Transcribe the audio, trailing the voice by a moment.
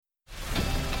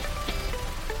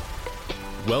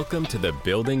Welcome to the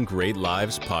Building Great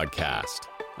Lives podcast,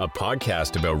 a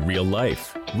podcast about real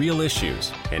life, real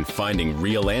issues, and finding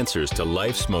real answers to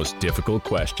life's most difficult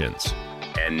questions.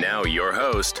 And now your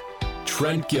host,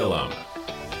 Trent Gilliam.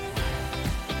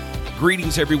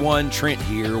 Greetings, everyone. Trent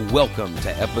here. Welcome to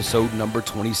episode number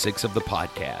 26 of the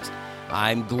podcast.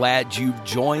 I'm glad you've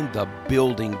joined the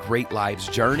Building Great Lives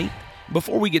journey.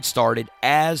 Before we get started,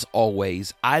 as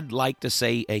always, I'd like to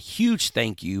say a huge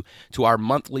thank you to our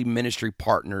monthly ministry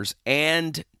partners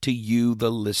and to you, the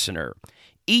listener.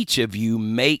 Each of you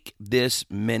make this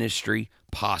ministry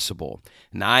possible.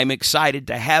 And I'm excited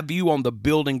to have you on the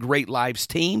Building Great Lives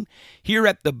team here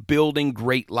at the Building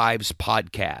Great Lives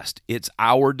podcast. It's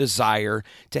our desire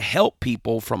to help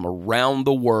people from around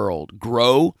the world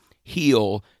grow,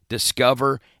 heal,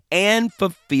 discover, and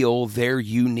fulfill their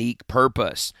unique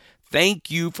purpose.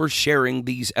 Thank you for sharing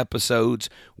these episodes.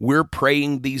 We're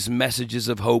praying these messages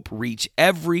of hope reach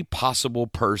every possible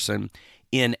person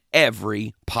in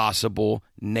every possible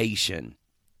nation.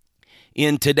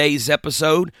 In today's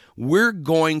episode, we're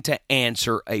going to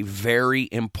answer a very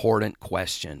important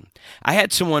question. I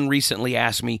had someone recently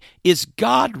ask me, is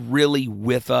God really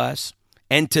with us?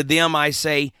 And to them I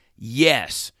say,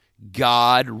 yes,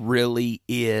 God really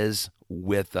is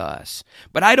with us.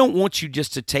 But I don't want you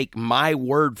just to take my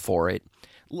word for it.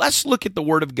 Let's look at the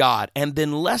Word of God, and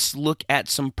then let's look at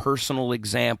some personal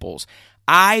examples.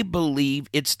 I believe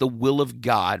it's the will of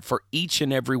God for each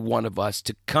and every one of us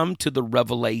to come to the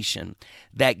revelation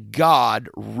that God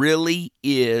really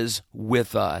is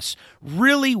with us,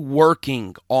 really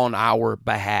working on our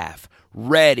behalf,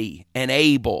 ready and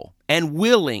able and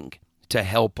willing to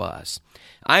help us.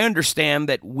 I understand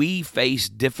that we face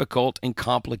difficult and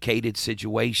complicated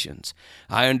situations.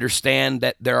 I understand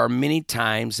that there are many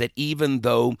times that even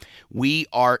though we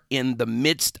are in the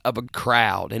midst of a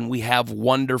crowd and we have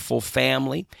wonderful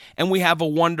family and we have a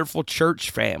wonderful church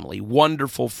family,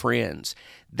 wonderful friends,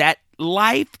 that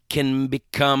life can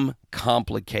become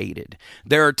complicated.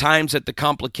 There are times that the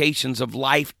complications of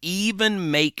life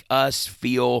even make us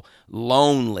feel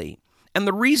lonely. And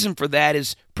the reason for that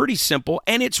is pretty simple,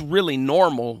 and it's really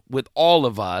normal with all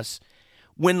of us.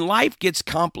 When life gets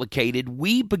complicated,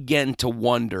 we begin to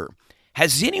wonder,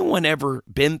 has anyone ever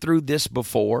been through this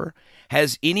before?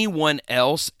 Has anyone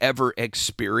else ever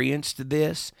experienced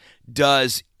this?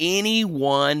 Does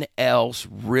anyone else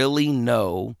really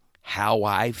know how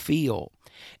I feel?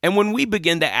 And when we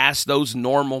begin to ask those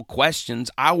normal questions,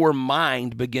 our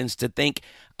mind begins to think,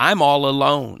 I'm all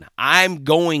alone. I'm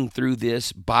going through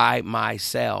this by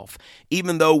myself.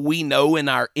 Even though we know in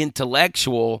our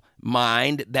intellectual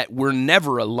mind that we're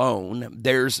never alone,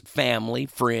 there's family,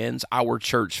 friends, our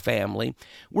church family.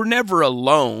 We're never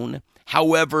alone.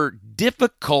 However,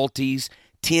 difficulties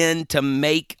tend to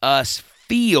make us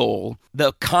feel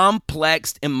the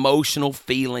complex emotional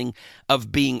feeling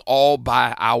of being all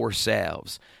by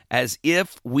ourselves, as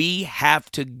if we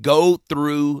have to go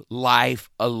through life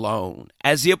alone,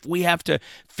 as if we have to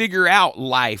figure out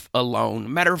life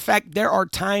alone. Matter of fact, there are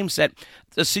times that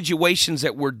the situations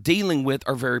that we're dealing with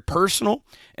are very personal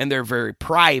and they're very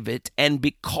private, and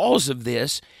because of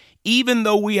this, even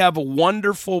though we have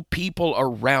wonderful people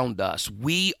around us,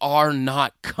 we are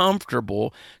not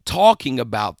comfortable talking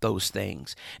about those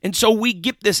things. And so we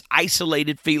get this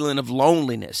isolated feeling of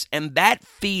loneliness, and that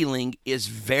feeling is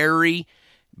very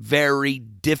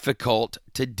difficult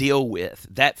to deal with.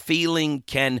 That feeling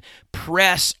can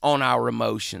press on our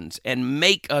emotions and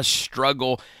make us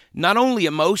struggle, not only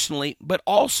emotionally, but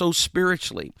also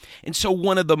spiritually. And so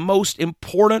one of the most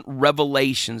important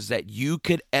revelations that you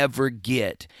could ever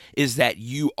get is that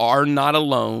you are not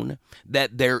alone,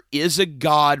 that there is a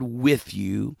God with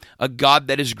you, a God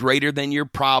that is greater than your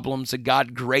problems, a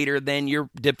God greater than your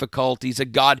difficulties, a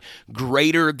God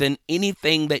greater than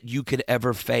anything that you could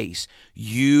ever face.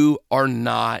 You are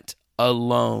not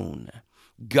alone.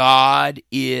 God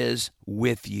is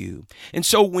with you. And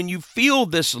so when you feel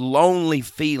this lonely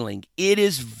feeling, it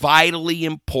is vitally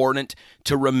important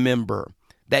to remember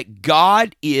that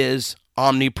God is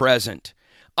omnipresent.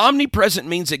 Omnipresent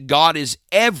means that God is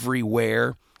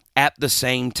everywhere at the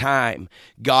same time.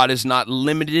 God is not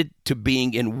limited to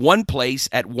being in one place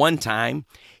at one time.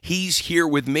 He's here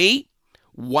with me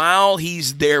while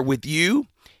He's there with you.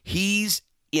 He's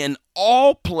in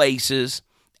all places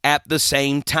at the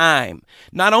same time.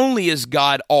 Not only is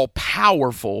God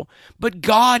all-powerful, but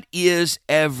God is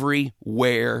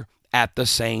everywhere at the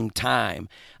same time.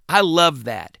 I love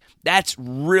that. That's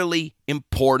really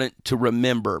important to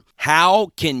remember.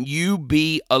 How can you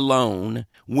be alone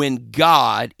when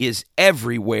God is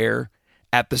everywhere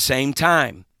at the same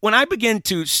time? When I began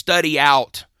to study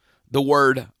out the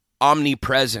word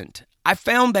omnipresent, I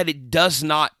found that it does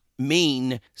not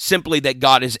mean simply that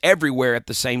God is everywhere at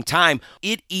the same time.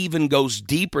 It even goes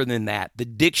deeper than that. The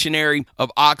Dictionary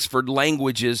of Oxford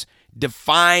Languages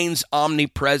defines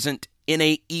omnipresent in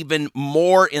an even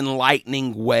more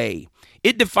enlightening way.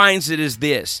 It defines it as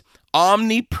this: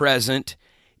 omnipresent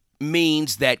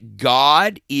means that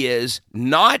God is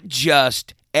not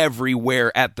just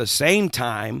everywhere at the same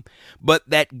time, but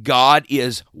that God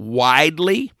is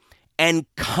widely and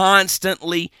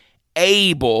constantly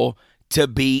able to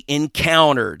be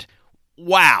encountered.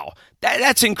 Wow,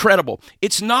 that's incredible.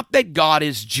 It's not that God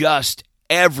is just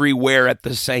everywhere at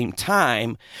the same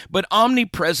time, but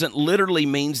omnipresent literally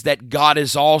means that God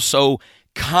is also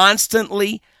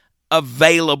constantly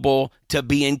available to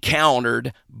be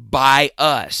encountered by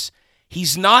us.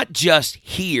 He's not just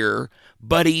here,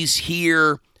 but he's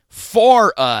here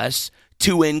for us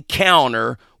to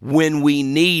encounter when we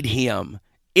need him.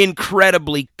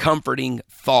 Incredibly comforting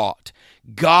thought.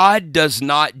 God does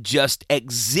not just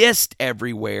exist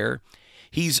everywhere.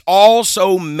 He's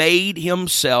also made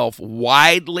himself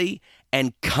widely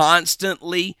and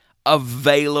constantly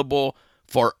available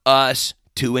for us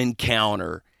to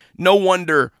encounter. No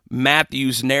wonder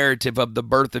Matthew's narrative of the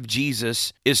birth of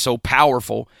Jesus is so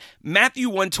powerful. Matthew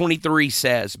 1:23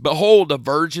 says, "Behold, a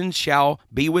virgin shall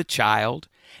be with child,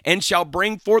 and shall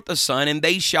bring forth a son, and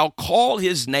they shall call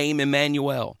his name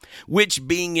Emmanuel," which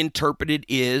being interpreted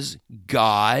is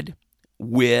God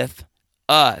with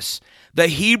us. The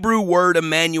Hebrew word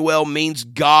Emmanuel means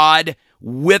God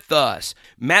with us.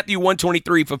 Matthew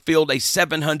 1:23 fulfilled a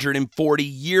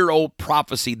 740-year-old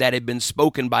prophecy that had been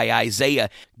spoken by Isaiah.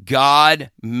 God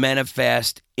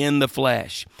manifest in the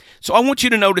flesh. So I want you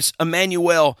to notice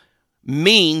Emmanuel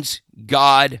means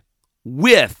God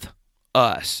with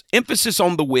us. Emphasis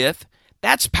on the with.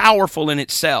 That's powerful in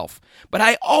itself. But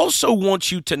I also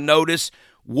want you to notice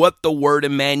what the word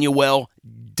Emmanuel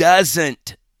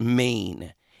doesn't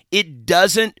mean. It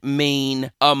doesn't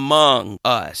mean among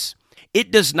us. It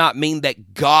does not mean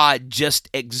that God just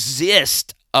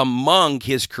exists among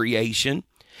his creation,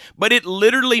 but it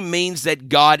literally means that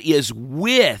God is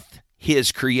with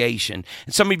his creation.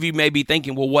 And some of you may be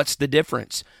thinking, well, what's the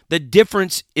difference? The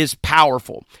difference is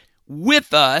powerful.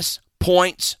 With us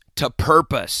points to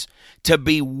purpose. To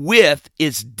be with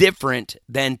is different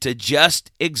than to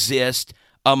just exist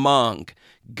among.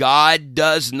 God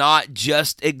does not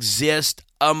just exist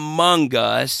among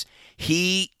us.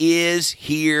 He is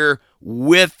here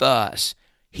with us.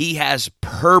 He has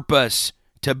purpose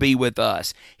to be with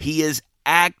us. He is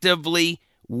actively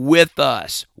with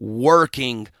us,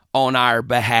 working on our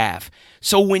behalf.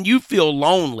 So when you feel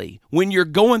lonely, when you're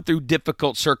going through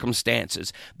difficult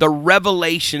circumstances, the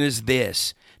revelation is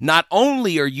this: not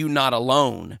only are you not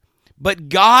alone, but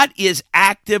God is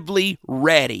actively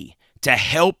ready to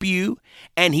help you,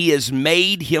 and he has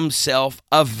made himself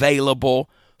available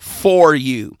for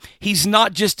you. He's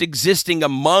not just existing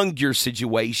among your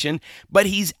situation, but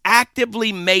he's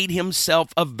actively made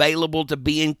himself available to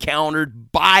be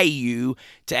encountered by you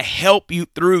to help you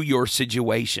through your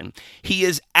situation. He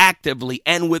is actively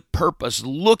and with purpose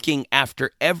looking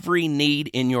after every need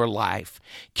in your life,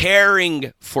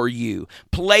 caring for you,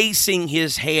 placing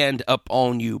his hand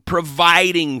upon you,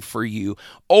 providing for you,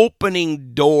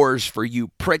 opening doors for you,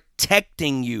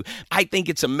 protecting you. I think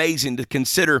it's amazing to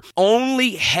consider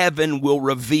only heaven will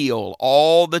reveal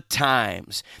all the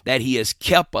times that he has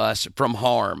kept us from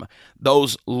harm.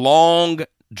 Those long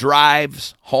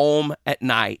drives home at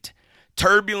night,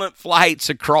 turbulent flights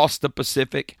across the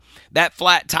Pacific, that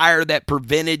flat tire that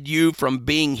prevented you from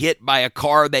being hit by a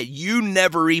car that you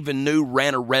never even knew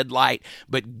ran a red light,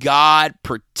 but God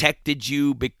protected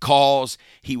you because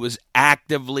he was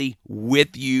actively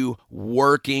with you,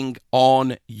 working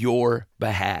on your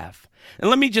behalf. And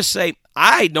let me just say,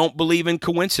 I don't believe in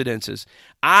coincidences.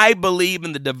 I believe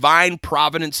in the divine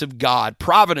providence of God.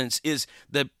 Providence is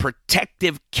the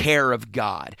protective care of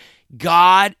God.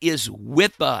 God is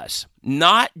with us,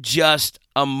 not just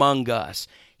among us.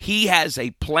 He has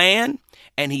a plan,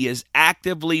 and he is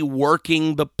actively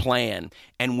working the plan.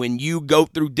 And when you go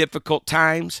through difficult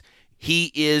times,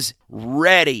 he is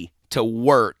ready to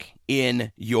work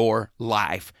in your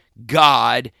life.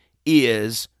 God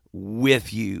is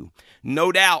with you.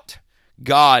 No doubt,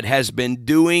 God has been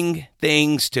doing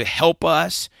things to help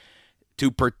us, to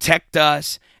protect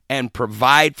us, and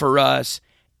provide for us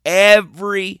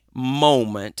every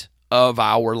moment of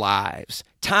our lives,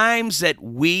 times that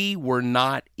we were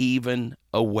not even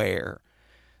aware.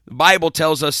 The Bible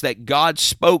tells us that God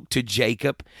spoke to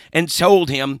Jacob and told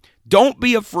him, "Don't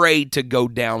be afraid to go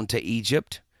down to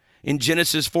Egypt." In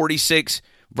Genesis 46,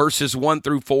 verses 1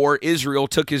 through 4, Israel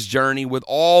took his journey with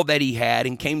all that he had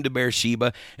and came to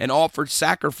Beersheba and offered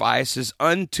sacrifices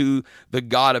unto the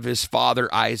God of his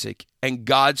father Isaac. And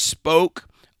God spoke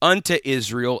unto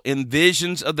Israel in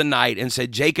visions of the night and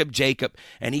said, Jacob, Jacob.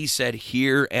 And he said,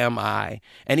 Here am I.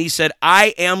 And he said,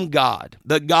 I am God,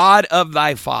 the God of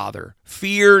thy father.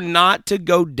 Fear not to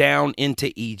go down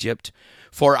into Egypt,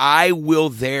 for I will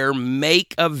there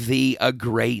make of thee a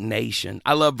great nation.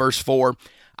 I love verse 4.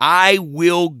 I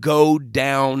will go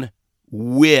down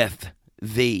with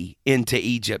thee into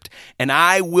Egypt, and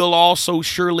I will also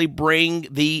surely bring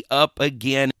thee up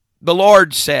again. The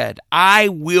Lord said, I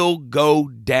will go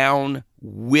down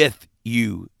with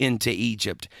you into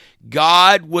Egypt.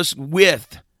 God was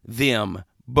with them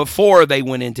before they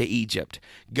went into Egypt.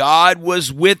 God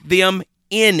was with them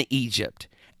in Egypt,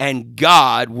 and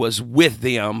God was with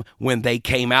them when they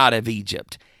came out of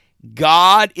Egypt.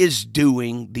 God is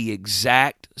doing the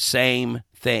exact same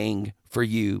thing for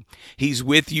you. He's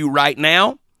with you right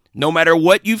now, no matter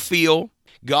what you feel.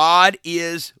 God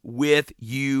is with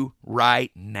you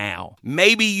right now.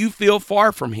 Maybe you feel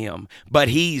far from him, but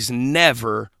he's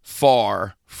never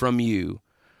far from you.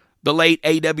 The late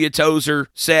A.W. Tozer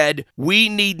said, we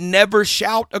need never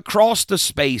shout across the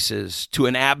spaces to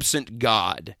an absent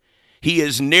God. He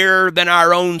is nearer than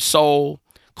our own soul,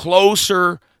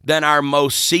 closer than our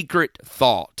most secret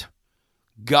thought.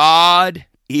 God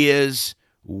is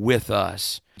with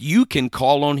us. You can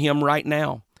call on him right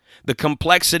now. The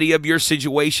complexity of your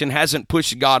situation hasn't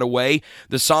pushed God away.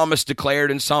 The psalmist declared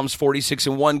in Psalms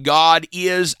 46:1, God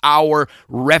is our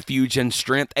refuge and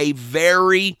strength, a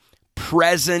very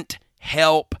present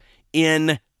help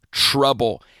in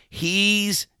trouble.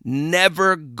 He's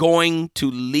never going to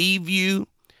leave you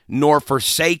nor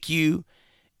forsake you.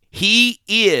 He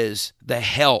is the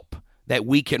help that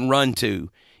we can run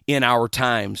to in our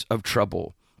times of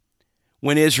trouble.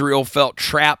 When Israel felt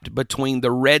trapped between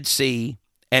the Red Sea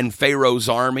and Pharaoh's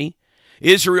army,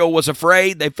 Israel was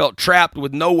afraid. They felt trapped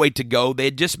with no way to go. They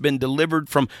had just been delivered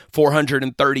from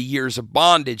 430 years of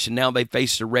bondage, and now they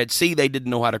faced the Red Sea. They didn't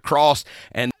know how to cross,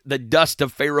 and the dust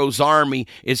of Pharaoh's army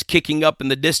is kicking up in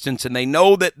the distance, and they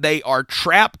know that they are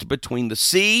trapped between the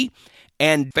sea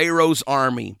and Pharaoh's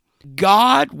army.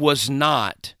 God was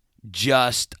not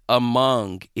just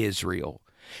among Israel.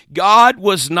 God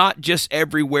was not just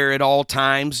everywhere at all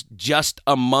times, just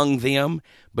among them,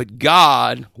 but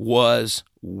God was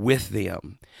with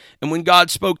them. And when God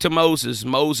spoke to Moses,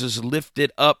 Moses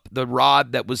lifted up the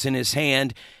rod that was in his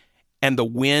hand, and the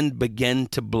wind began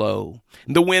to blow.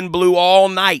 The wind blew all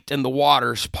night, and the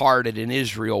waters parted, and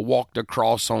Israel walked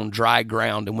across on dry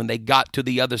ground. And when they got to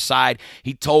the other side,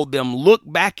 he told them, look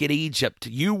back at Egypt.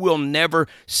 You will never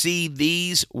see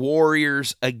these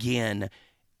warriors again.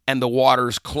 And the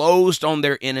waters closed on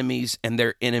their enemies, and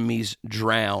their enemies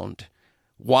drowned.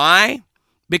 Why?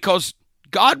 Because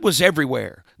God was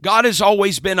everywhere. God has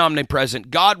always been omnipresent.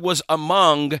 God was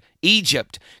among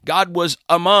Egypt. God was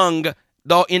among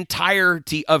the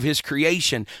entirety of his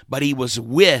creation, but he was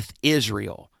with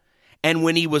Israel. And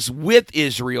when he was with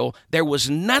Israel, there was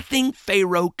nothing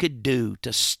Pharaoh could do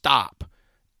to stop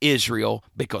Israel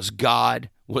because God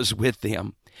was with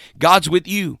them. God's with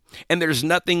you, and there's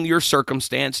nothing your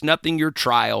circumstance, nothing your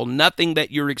trial, nothing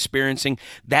that you're experiencing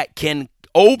that can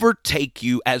overtake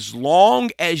you as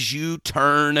long as you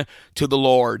turn to the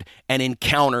Lord and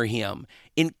encounter him.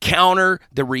 Encounter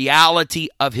the reality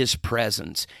of his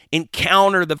presence.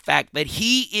 Encounter the fact that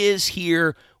he is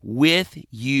here with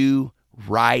you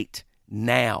right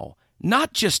now.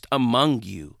 Not just among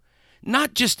you,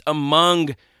 not just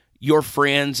among your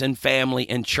friends and family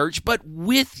and church, but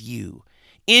with you.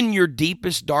 In your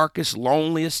deepest, darkest,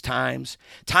 loneliest times,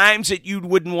 times that you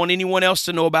wouldn't want anyone else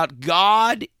to know about,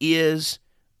 God is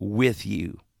with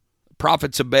you. The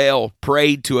prophets of Baal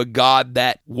prayed to a God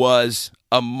that was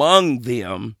among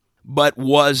them, but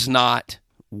was not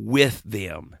with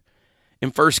them. In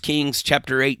 1 Kings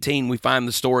chapter 18, we find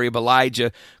the story of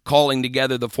Elijah calling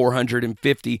together the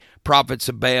 450 prophets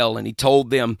of Baal, and he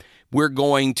told them, we're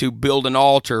going to build an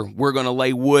altar, we're going to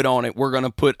lay wood on it, we're going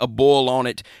to put a bull on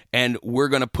it, and we're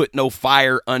going to put no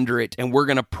fire under it, and we're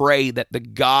going to pray that the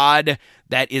God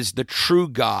that is the true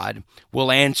God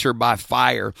will answer by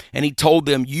fire. And he told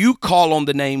them, you call on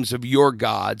the names of your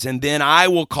gods, and then I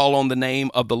will call on the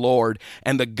name of the Lord,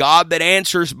 and the God that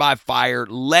answers by fire,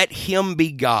 let him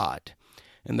be God.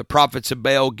 And the prophets of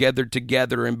Baal gathered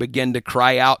together and began to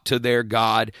cry out to their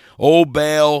God, O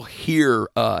Baal, hear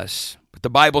us. But the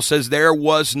Bible says there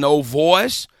was no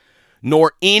voice,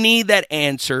 nor any that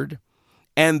answered,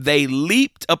 and they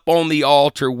leaped upon the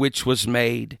altar which was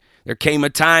made. There came a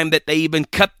time that they even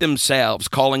cut themselves,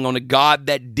 calling on a God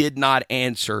that did not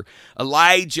answer.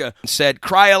 Elijah said,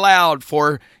 "Cry aloud,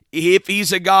 for if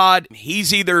he's a God,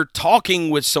 he's either talking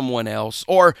with someone else,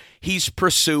 or he's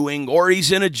pursuing, or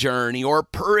he's in a journey, or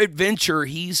peradventure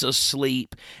he's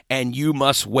asleep, and you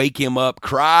must wake him up.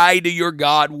 Cry to your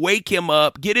God, wake him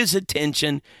up, get his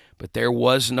attention." But there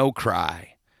was no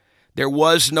cry. There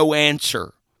was no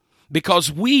answer,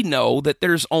 because we know that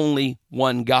there's only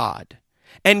one God.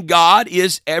 And God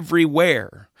is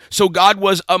everywhere. So God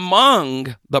was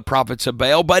among the prophets of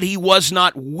Baal, but he was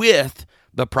not with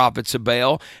the prophets of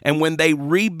Baal. And when they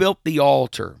rebuilt the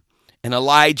altar, and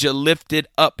Elijah lifted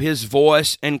up his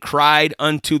voice and cried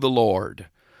unto the Lord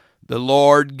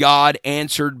God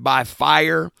answered by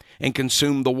fire and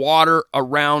consumed the water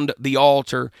around the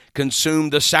altar,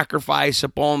 consumed the sacrifice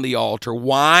upon the altar.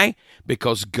 Why?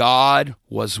 Because God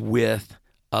was with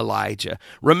Elijah.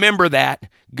 Remember that.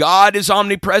 God is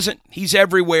omnipresent. He's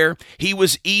everywhere. He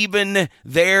was even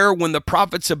there when the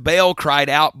prophets of Baal cried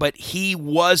out, but he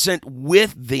wasn't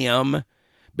with them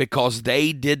because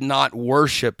they did not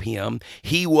worship him.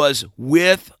 He was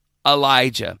with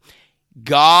Elijah.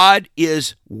 God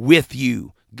is with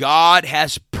you. God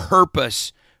has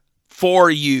purpose for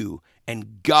you,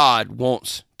 and God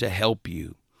wants to help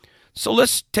you. So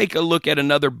let's take a look at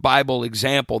another Bible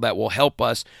example that will help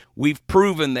us. We've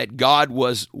proven that God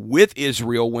was with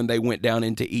Israel when they went down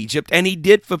into Egypt, and he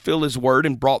did fulfill his word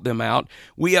and brought them out.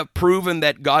 We have proven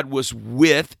that God was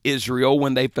with Israel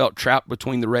when they felt trapped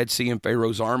between the Red Sea and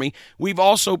Pharaoh's army. We've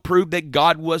also proved that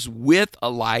God was with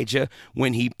Elijah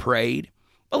when he prayed.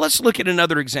 But let's look at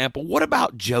another example. What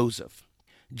about Joseph?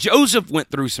 Joseph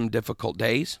went through some difficult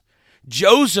days.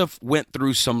 Joseph went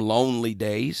through some lonely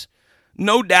days.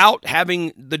 No doubt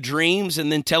having the dreams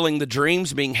and then telling the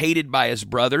dreams, being hated by his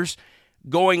brothers,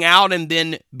 going out and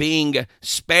then being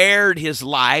spared his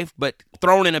life, but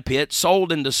thrown in a pit,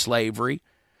 sold into slavery,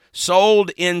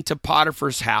 sold into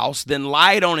Potiphar's house, then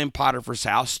lied on in Potiphar's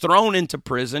house, thrown into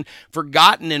prison,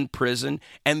 forgotten in prison,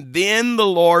 and then the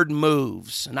Lord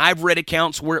moves. And I've read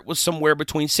accounts where it was somewhere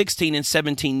between 16 and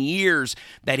 17 years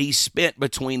that he spent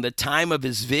between the time of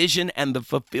his vision and the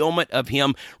fulfillment of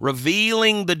him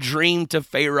revealing the dream to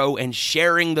Pharaoh and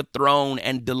sharing the throne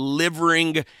and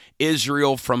delivering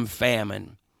Israel from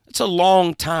famine. It's a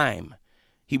long time.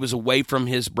 He was away from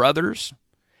his brothers.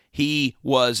 He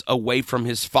was away from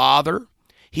his father.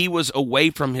 He was away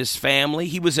from his family.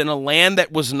 He was in a land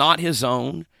that was not his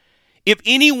own. If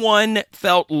anyone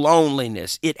felt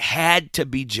loneliness, it had to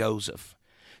be Joseph.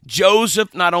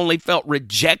 Joseph not only felt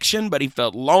rejection, but he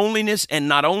felt loneliness. And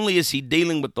not only is he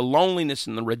dealing with the loneliness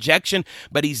and the rejection,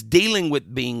 but he's dealing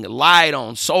with being lied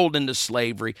on, sold into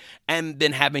slavery, and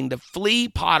then having to flee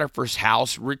Potiphar's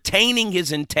house, retaining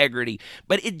his integrity.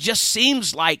 But it just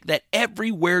seems like that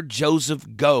everywhere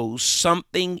Joseph goes,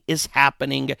 something is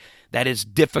happening that is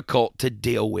difficult to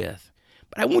deal with.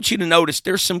 But I want you to notice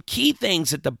there's some key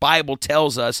things that the Bible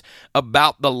tells us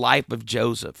about the life of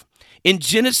Joseph. In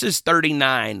Genesis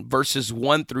 39, verses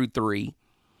 1 through 3,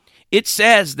 it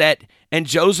says that, "And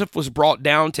Joseph was brought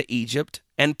down to Egypt,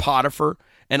 and Potiphar,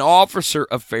 an officer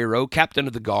of Pharaoh, captain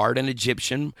of the guard, an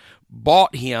Egyptian,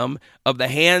 bought him of the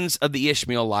hands of the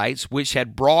Ishmaelites, which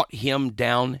had brought him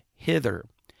down hither."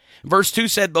 Verse 2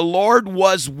 said, "The Lord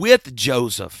was with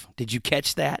Joseph." Did you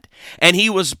catch that? "And he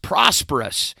was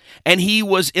prosperous, and he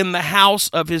was in the house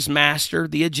of his master,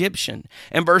 the Egyptian."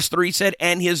 And verse 3 said,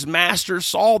 "And his master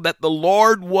saw that the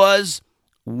Lord was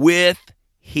with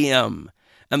him,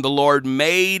 and the Lord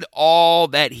made all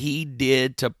that he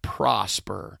did to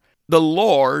prosper." The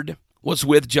Lord was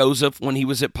with Joseph when he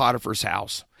was at Potiphar's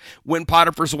house. When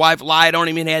Potiphar's wife lied on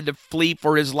him and had to flee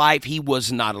for his life, he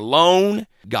was not alone.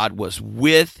 God was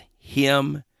with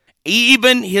him.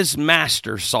 Even his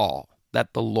master saw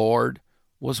that the Lord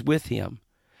was with him.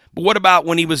 But what about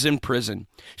when he was in prison?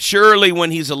 Surely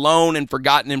when he's alone and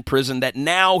forgotten in prison, that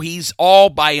now he's all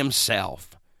by himself.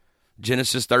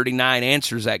 Genesis 39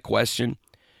 answers that question.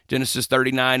 Genesis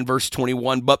 39, verse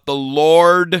 21, "But the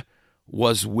Lord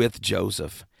was with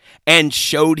Joseph and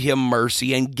showed him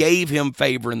mercy and gave him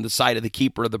favor in the sight of the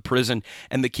keeper of the prison.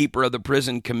 And the keeper of the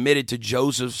prison committed to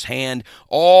Joseph's hand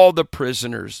all the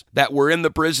prisoners that were in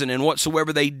the prison, and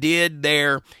whatsoever they did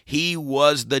there, he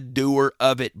was the doer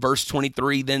of it." Verse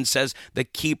 23 then says, "The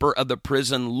keeper of the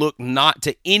prison looked not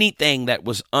to anything that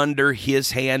was under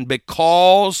his hand,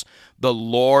 because the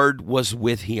Lord was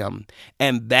with him.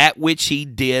 And that which he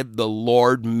did, the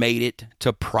Lord made it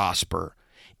to prosper."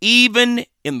 Even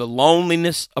in the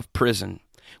loneliness of prison,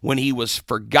 when he was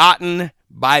forgotten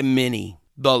by many,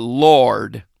 the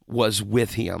Lord was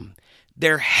with him.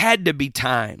 there had to be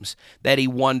times that he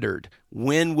wondered,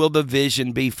 when will the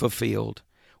vision be fulfilled?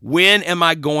 When am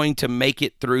I going to make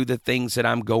it through the things that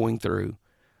I'm going through?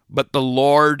 But the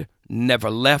Lord never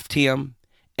left him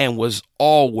and was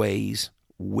always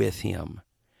with him.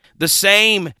 The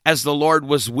same as the Lord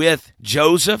was with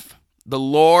Joseph, the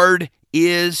Lord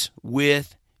is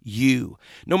with you.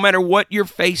 No matter what you're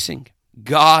facing,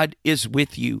 God is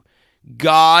with you.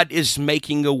 God is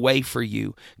making a way for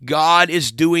you. God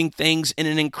is doing things in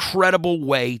an incredible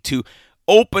way to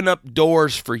open up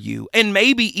doors for you, and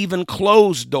maybe even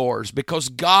close doors, because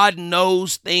God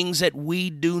knows things that we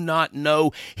do not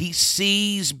know. He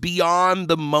sees beyond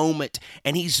the moment,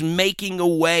 and he's making a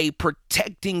way,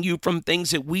 protecting you from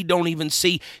things that we don't even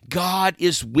see. God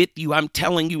is with you. I'm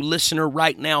telling you, listener,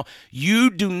 right now, you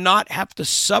do not have to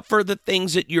suffer the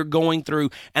things that you're going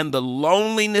through and the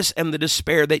loneliness and the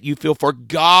despair that you feel, for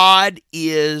God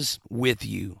is with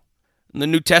you. And the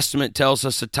New Testament tells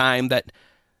us a time that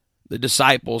the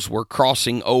disciples were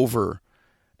crossing over,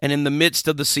 and in the midst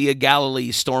of the Sea of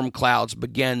Galilee, storm clouds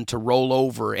began to roll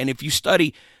over. And if you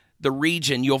study the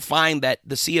region, you'll find that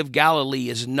the Sea of Galilee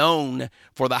is known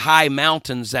for the high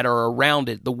mountains that are around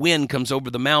it. The wind comes over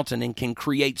the mountain and can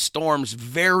create storms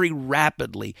very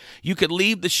rapidly. You could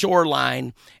leave the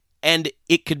shoreline and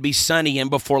it could be sunny,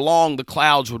 and before long the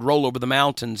clouds would roll over the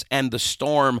mountains and the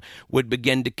storm would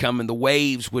begin to come, and the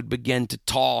waves would begin to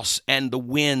toss, and the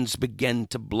winds begin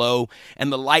to blow,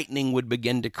 and the lightning would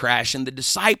begin to crash. And the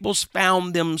disciples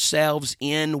found themselves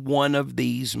in one of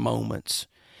these moments.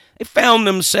 They found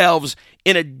themselves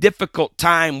in a difficult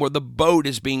time where the boat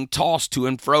is being tossed to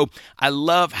and fro. I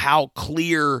love how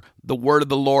clear the word of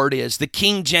the Lord is. The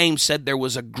King James said there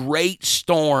was a great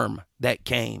storm that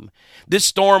came. This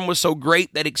storm was so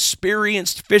great that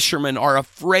experienced fishermen are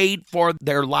afraid for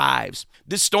their lives.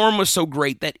 This storm was so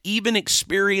great that even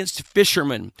experienced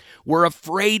fishermen were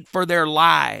afraid for their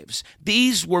lives.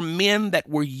 These were men that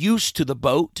were used to the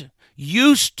boat,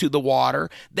 used to the water.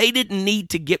 They didn't need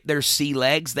to get their sea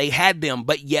legs. They had them,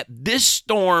 but yet this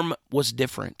storm was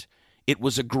different. It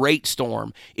was a great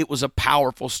storm. It was a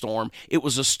powerful storm. It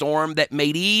was a storm that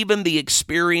made even the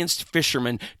experienced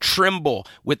fishermen tremble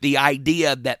with the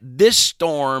idea that this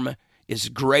storm is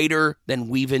greater than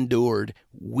we've endured.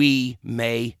 We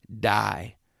may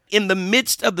die. In the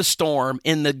midst of the storm,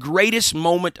 in the greatest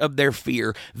moment of their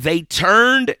fear, they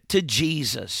turned to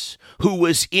Jesus, who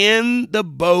was in the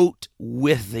boat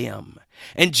with them.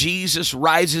 And Jesus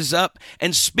rises up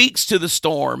and speaks to the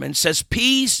storm and says,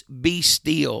 "Peace, be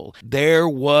still." There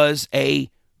was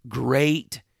a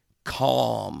great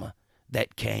calm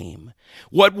that came.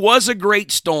 What was a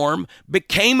great storm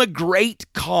became a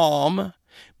great calm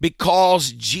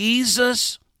because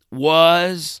Jesus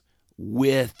was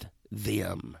with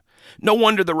them. No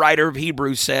wonder the writer of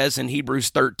Hebrews says in Hebrews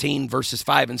 13, verses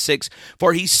 5 and 6,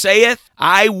 "For he saith,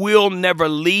 I will never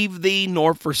leave thee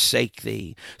nor forsake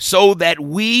thee, so that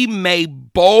we may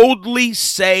boldly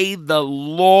say, the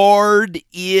Lord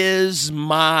is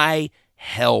my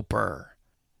helper."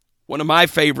 One of my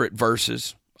favorite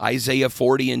verses, Isaiah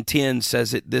 40 and 10,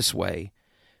 says it this way,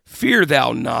 "Fear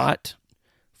thou not,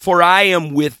 for I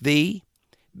am with thee.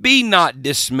 Be not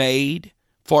dismayed,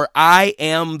 for I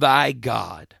am thy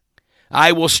God.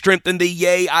 I will strengthen thee,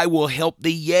 yea, I will help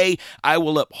thee, yea, I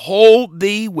will uphold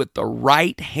thee with the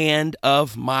right hand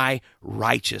of my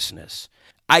righteousness."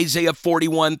 Isaiah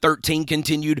 41:13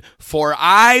 continued, "For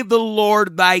I, the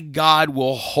Lord thy God,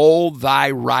 will hold thy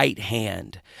right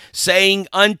hand, saying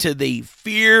unto thee,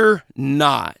 Fear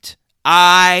not,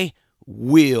 I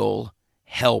will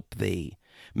help thee."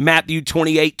 Matthew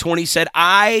 28:20 said,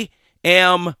 "I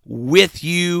am with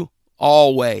you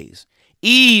always,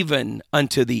 even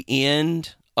unto the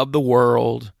end of the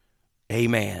world.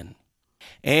 Amen."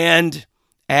 And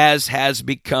as has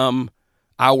become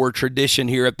our tradition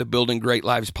here at the Building Great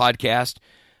Lives podcast,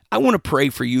 I want to pray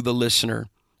for you, the listener.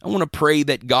 I want to pray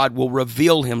that God will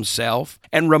reveal himself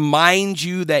and remind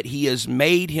you that he has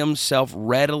made himself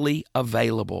readily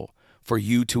available for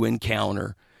you to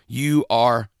encounter. You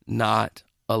are not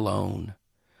alone.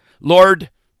 Lord,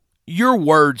 your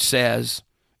word says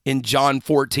in John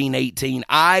 14:18,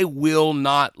 "I will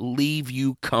not leave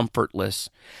you comfortless.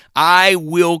 I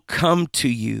will come to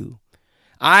you."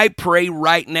 I pray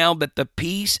right now that the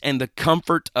peace and the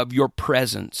comfort of your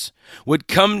presence would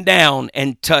come down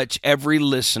and touch every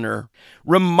listener.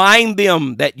 Remind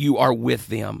them that you are with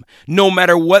them. No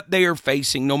matter what they are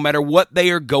facing, no matter what they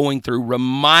are going through,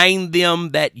 remind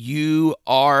them that you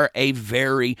are a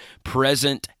very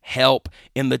present help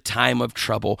in the time of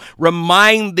trouble.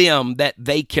 Remind them that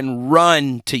they can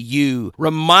run to you.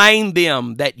 Remind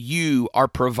them that you are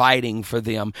providing for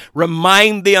them.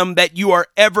 Remind them that you are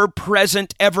ever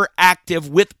present, ever active,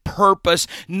 with purpose,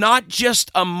 not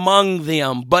just among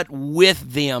them, but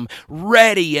with them,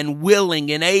 ready and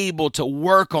willing and able to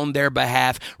work on their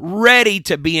behalf, ready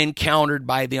to be encountered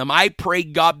by them. I pray,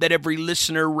 God, that every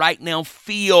listener right now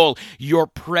feel your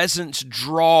presence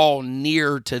draw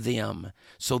near to them,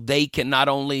 so they can not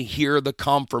only hear the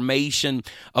confirmation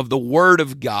of the Word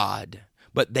of God,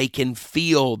 but they can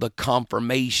feel the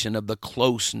confirmation of the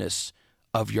closeness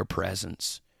of your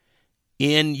presence.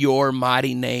 In your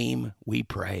mighty name we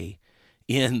pray.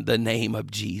 In the name of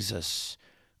Jesus,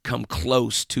 come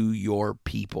close to your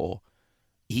people,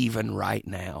 even right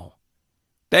now.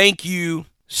 Thank you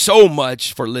so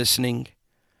much for listening.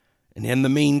 And in the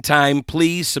meantime,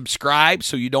 please subscribe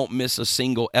so you don't miss a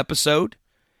single episode.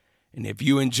 And if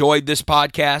you enjoyed this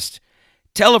podcast,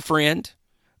 tell a friend,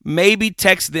 maybe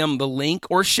text them the link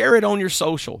or share it on your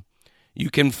social. You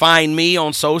can find me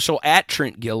on social at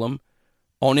Trent Gillum,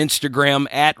 on Instagram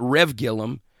at Rev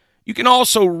Gillum. You can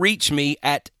also reach me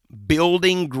at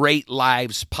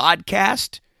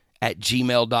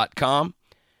buildinggreatlivespodcast@gmail.com.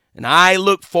 And I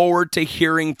look forward to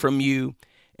hearing from you.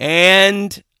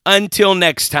 And until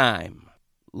next time,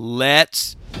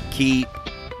 let's keep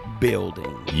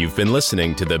building. You've been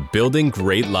listening to the Building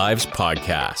Great Lives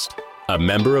podcast, a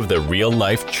member of the Real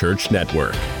Life Church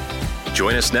Network.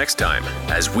 Join us next time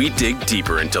as we dig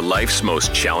deeper into life's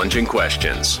most challenging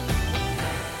questions.